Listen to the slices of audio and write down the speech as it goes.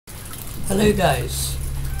Hello guys,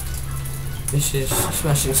 this is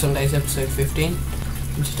Smashin Sunday's episode 15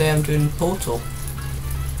 and today I'm doing Portal.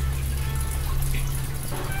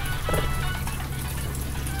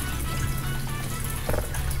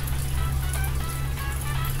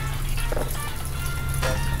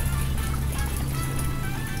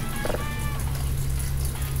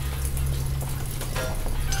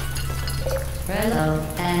 Hello,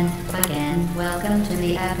 and again, welcome to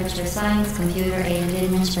the Aperture Science Computer Aided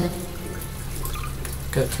Initiative.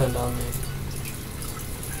 Go turn down the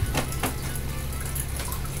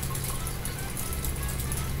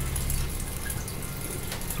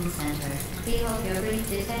Center. We hope your brief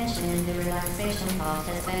detention in the relaxation vault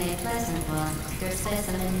has been a pleasant one. Your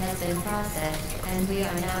specimen has been processed, and we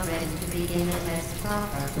are now ready to begin the test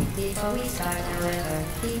proper. Before we start, however,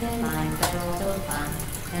 keep in mind that although fun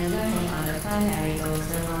and learning are the primary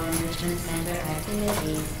goals of all enrichment center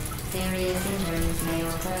activities, serious injuries may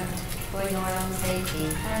occur. For your own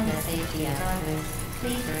safety and the safety of others,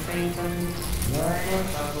 please refrain from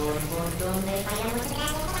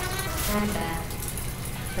Stand back.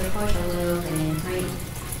 The portal will open in 3, 2,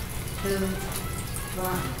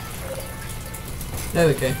 1. There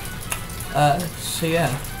we go. So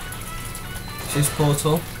yeah, this is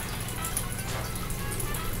Portal.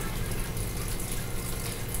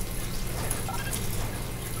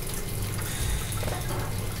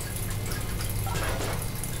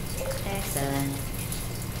 Excellent.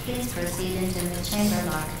 Please proceed into the chamber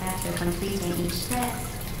lock after completing each step.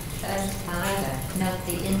 First, however, note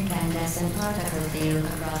the incandescent particle field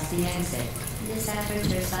across the exit. This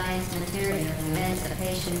aperture science material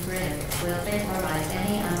emancipation grid will vaporize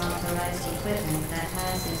any unauthorized equipment that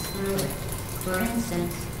passes through it. For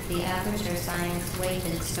instance, the aperture science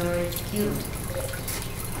weighted storage cube.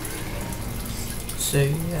 So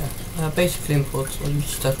yeah, basically in Portal you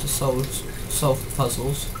just have to solve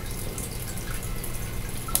puzzles.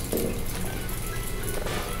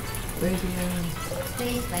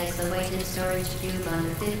 Please place the weighted storage cube on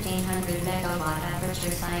the 1500 megawatt Aperture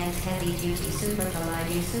Science heavy duty super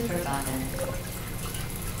colliding super button.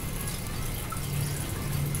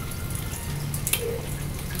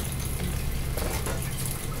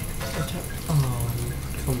 Oh,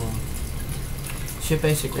 come on. So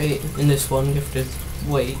basically in this one you have to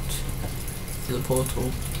wait for the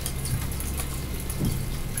portal.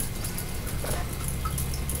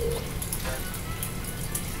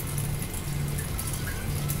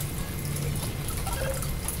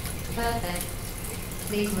 Perfect.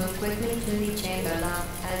 Please move quickly to the chamber lock,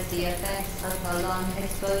 as the effects of prolonged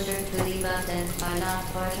exposure to the button are not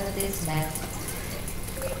part of this test.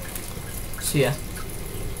 So yeah,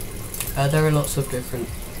 there are lots of different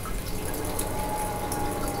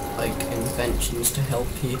inventions to help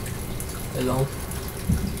you along.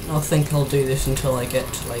 I think I'll do this until I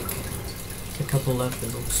get to a couple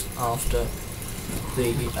levels after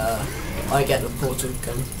I get the portal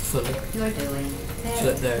gun fully. You're doing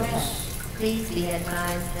So very well. Please be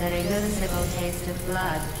advised that a noticeable taste of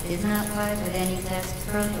blood is not part of any test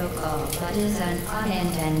protocol, but is an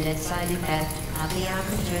unintended side effect of the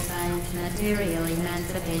Aperture Science material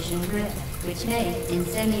emancipation grip, which may, in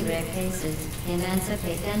semi-rare cases,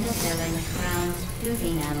 emancipate dental fillings, crowns, tooth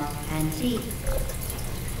enamel, and teeth.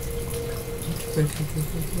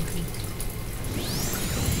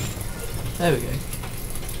 There we go.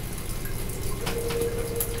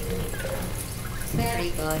 Very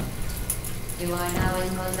good. You are now in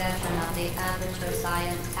possession of the Aperture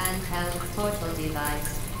Science handheld portal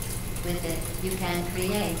device. With it, you can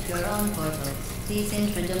create your own portals. These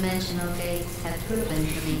intradimensional gates have proven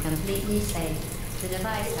to be completely safe. The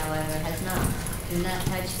device, however, has not. Do not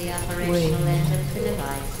touch the operational end of the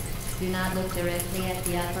device. Do not look directly at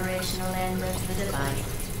the operational end of the device.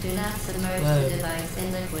 Do not submerge the device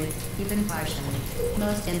in liquid, even partially.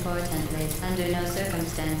 Most importantly, under no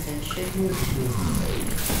circumstances should you...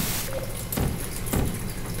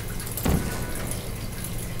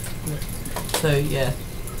 So yeah,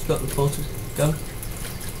 it's got the portal gun.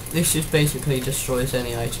 This just basically destroys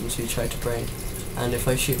any items you try to bring. And if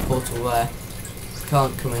I shoot portal there, I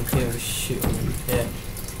can't come in here and shoot them in here.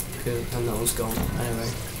 And that one's gone.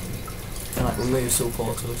 Anyway, it removes all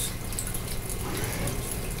portals.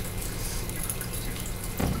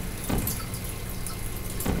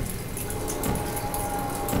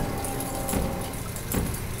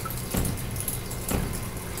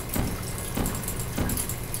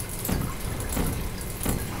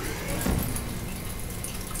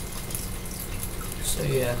 So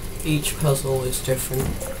yeah, each puzzle is different.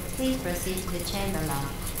 Please proceed to the chamber lock.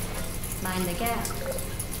 Mind the gap.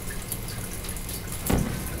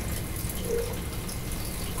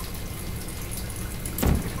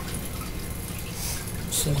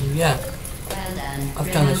 So yeah, Well done.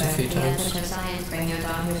 I've done this a few The times. Episode of Science Bring Your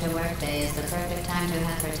Daughter to Work Day is the perfect time to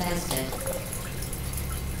have her tested.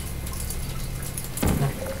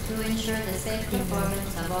 To ensure the safe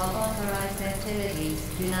performance of all authorized activities,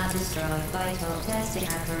 do not destroy vital testing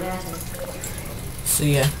apparatus. So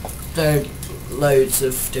yeah, there are loads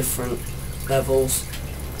of different levels,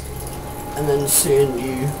 and then soon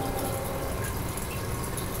you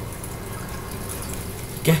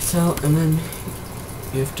get out, and then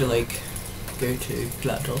you have to like go to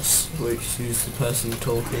GLaDOS, which is the person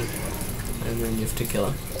talking, and then you have to kill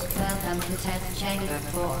her. Welcome to Test Chamber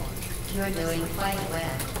 4. You're doing quite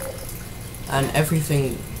well. And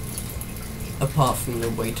everything apart from the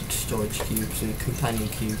weighted storage cubes and companion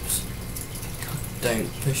cubes,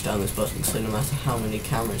 don't push down this button, so no matter how many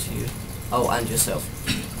cameras you... Oh, and yourself.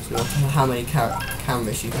 So no matter how many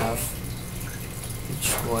cameras you have,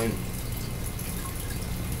 which won't...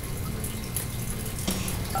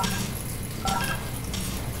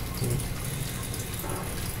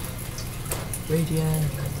 Radio.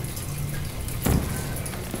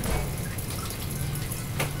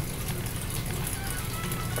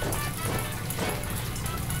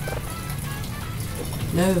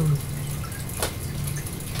 No.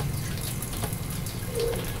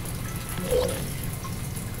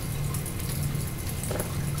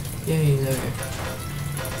 Yay, there we go.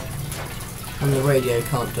 And the radio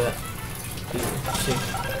can't do it. See.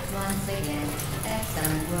 Once again,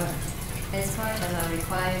 excellent work. As part of our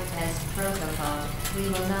required test protocol, we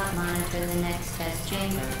will not monitor the next test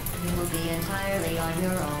chamber. You will be entirely on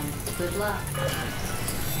your own. Good luck.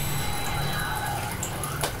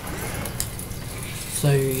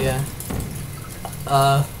 So yeah.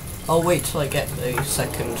 I'll wait till I get the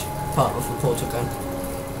second part of the portal gun,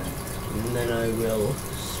 and then I will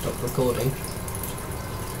stop recording.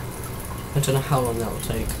 I don't know how long that will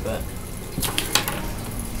take, but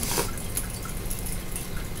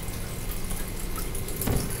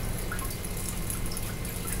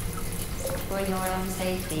For your own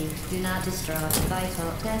safety, do not destroy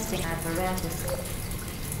vital testing apparatus.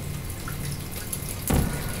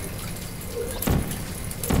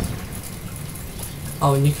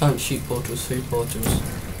 oh, and you can't shoot portals through portals.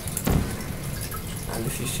 And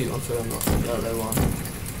if you shoot one through a yellow one,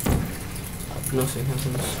 nothing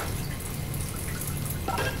happens.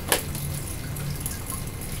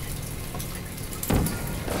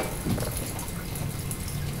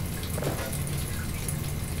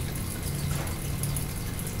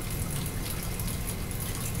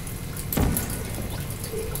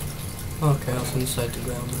 Okay, I was inside the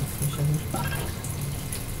ground there for a second.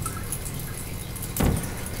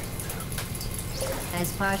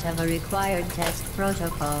 As part of a required test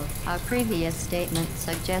protocol, our previous statement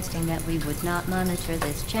suggesting that we would not monitor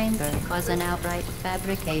this chamber was an outright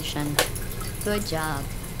fabrication. Good job.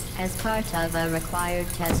 As part of a required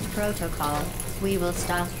test protocol, we will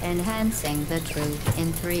stop enhancing the truth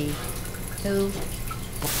in 3, 2,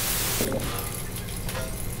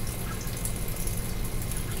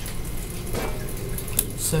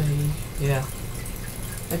 So yeah,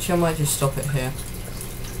 actually I might just stop it here.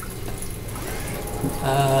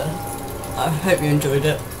 I hope you enjoyed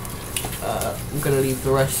it. I'm going to leave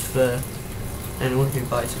the rest for anyone who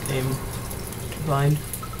buys the game to find.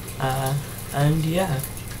 And yeah,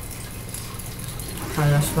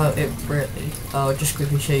 and that's about it really. I'll just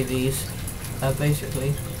quickly show you these.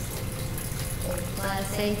 Basically,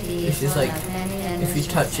 this is like, if you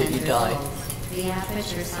touch it you die. The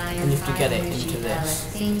aperture science And you have to get it energy into pellet this.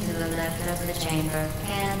 seen to the left of the chamber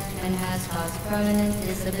can and has caused permanent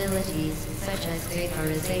disabilities such as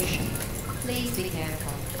vaporization. Please be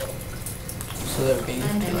careful. So that you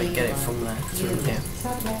have to like get it from there through here.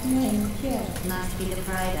 Subject name here. Must be the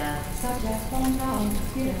pride of. Subject phone down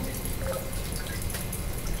here.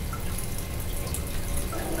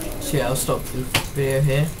 So yeah, I'll stop the video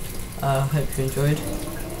here. Hope you enjoyed,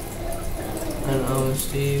 and I will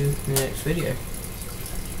see you in the next video.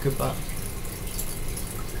 Goodbye.